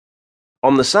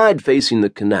On the side facing the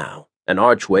canal, an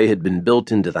archway had been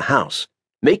built into the house,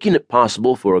 making it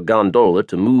possible for a gondola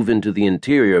to move into the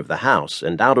interior of the house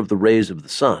and out of the rays of the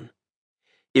sun.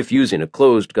 If using a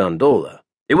closed gondola,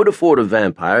 it would afford a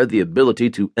vampire the ability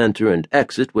to enter and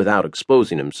exit without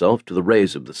exposing himself to the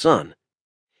rays of the sun.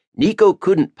 Nico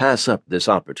couldn't pass up this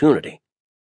opportunity.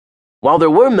 While there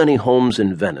were many homes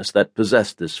in Venice that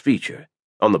possessed this feature,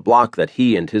 on the block that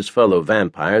he and his fellow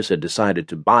vampires had decided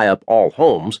to buy up all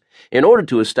homes in order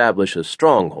to establish a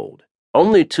stronghold,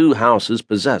 only 2 houses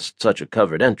possessed such a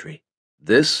covered entry,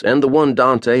 this and the one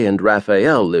Dante and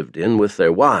Raphael lived in with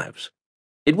their wives.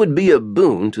 It would be a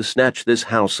boon to snatch this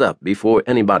house up before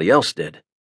anybody else did.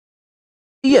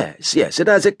 Yes, it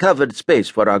has a covered space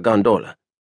for our gondola.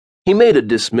 He made a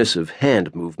dismissive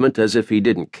hand movement as if he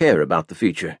didn't care about the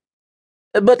feature.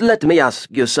 But let me ask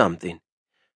you something.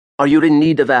 Are you in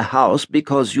need of a house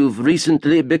because you've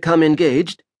recently become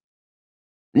engaged?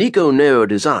 Nico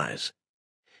narrowed his eyes.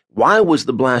 Why was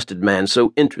the blasted man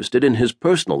so interested in his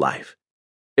personal life?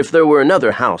 If there were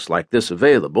another house like this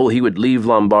available, he would leave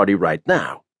Lombardi right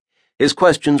now. His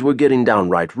questions were getting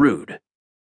downright rude.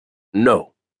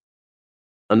 No.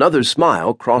 Another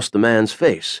smile crossed the man's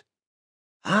face.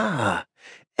 Ah,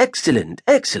 excellent.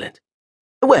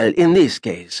 Well, in this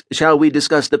case, shall we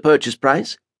discuss the purchase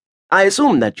price? I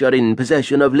assume that you're in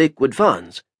possession of liquid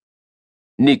funds.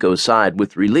 Nico sighed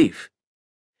with relief.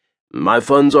 My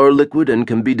funds are liquid and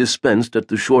can be dispensed at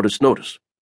the shortest notice.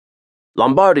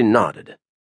 Lombardi nodded.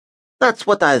 That's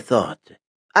what I thought.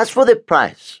 As for the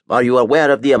price, are you aware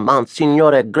of the amount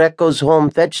Signore Greco's home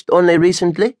fetched only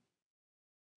recently?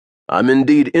 I'm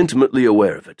indeed intimately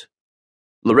aware of it.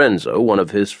 Lorenzo, one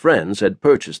of his friends, had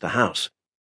purchased the house.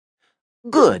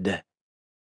 Good.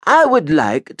 I would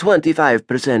like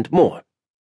 25% more.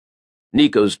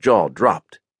 Nico's jaw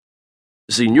dropped.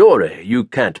 Signore, you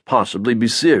can't possibly be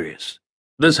serious.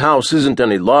 This house isn't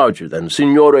any larger than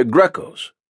Signore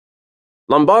Greco's.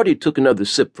 Lombardi took another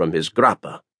sip from his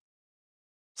grappa.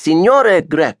 Signore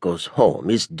Greco's home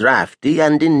is drafty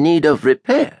and in need of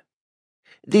repair.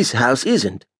 This house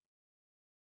isn't.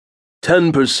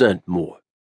 10% more,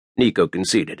 Nico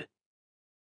conceded.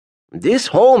 This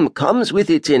home comes with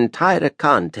its entire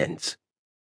contents.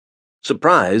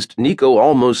 Surprised, Nico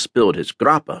almost spilled his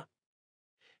grappa.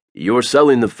 You're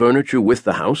selling the furniture with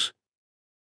the house?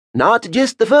 Not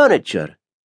just the furniture.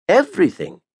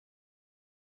 Everything.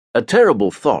 A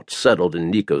terrible thought settled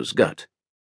in Nico's gut.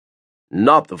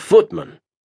 Not the footman.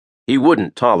 He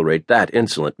wouldn't tolerate that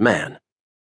insolent man.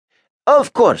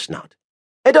 Of course not.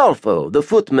 Adolfo, the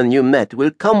footman you met,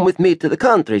 will come with me to the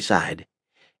countryside.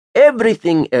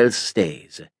 Everything else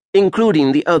stays,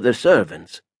 including the other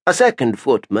servants, a second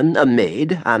footman, a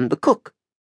maid, and the cook.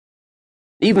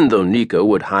 Even though Nico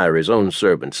would hire his own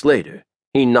servants later,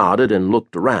 he nodded and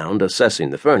looked around,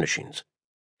 assessing the furnishings.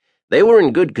 They were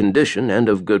in good condition and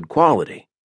of good quality.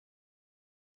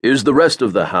 Is the rest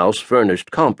of the house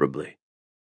furnished comparably?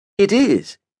 It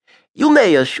is. You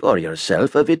may assure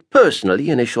yourself of it personally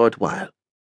in a short while.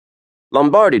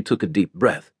 Lombardi took a deep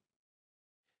breath.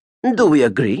 Do we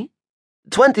agree?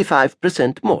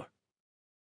 25% more.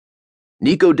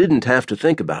 Nico didn't have to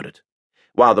think about it.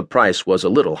 While the price was a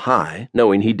little high,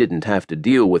 knowing he didn't have to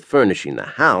deal with furnishing the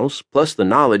house, plus the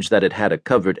knowledge that it had a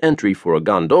covered entry for a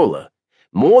gondola,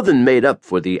 more than made up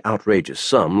for the outrageous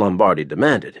sum Lombardi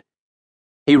demanded.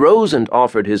 He rose and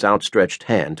offered his outstretched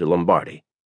hand to Lombardi.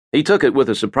 He took it with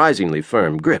a surprisingly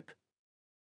firm grip.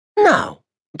 Now,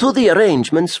 to the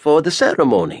arrangements for the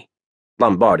ceremony,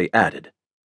 Lombardi added.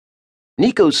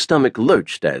 Nico's stomach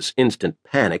lurched as instant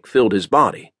panic filled his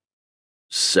body.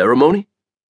 Ceremony?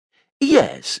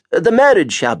 Yes, the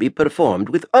marriage shall be performed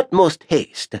with utmost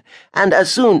haste, and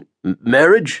as soon—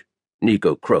 Marriage?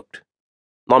 Nico croaked.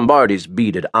 Lombardi's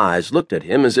beaded eyes looked at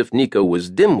him as if Nico was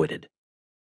dim-witted.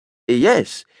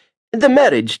 Yes, the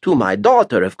marriage to my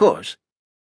daughter, of course.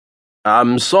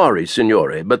 I'm sorry,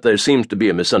 Signore, but there seems to be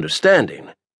a misunderstanding.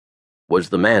 Was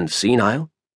the man senile?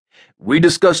 We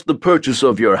discussed the purchase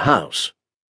of your house.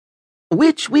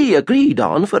 Which we agreed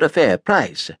on for a fair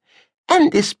price,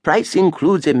 and this price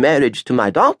includes a marriage to my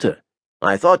daughter.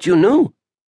 I thought you knew.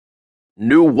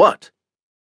 Knew what?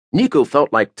 Nico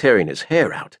felt like tearing his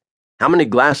hair out. How many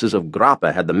glasses of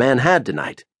grappa had the man had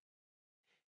tonight?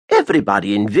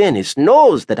 Everybody in Venice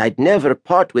knows that I'd never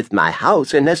part with my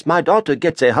house unless my daughter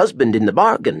gets a husband in the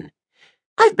bargain.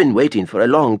 I've been waiting for a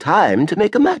long time to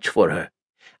make a match for her.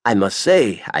 I must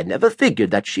say, I never figured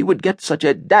that she would get such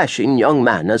a dashing young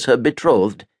man as her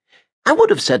betrothed. I would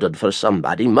have settled for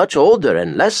somebody much older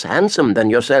and less handsome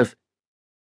than yourself.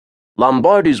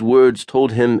 Lombardi's words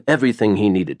told him everything he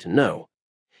needed to know.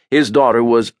 His daughter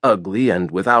was ugly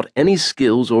and without any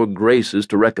skills or graces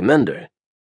to recommend her,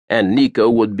 and Nico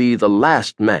would be the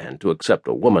last man to accept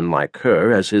a woman like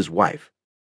her as his wife.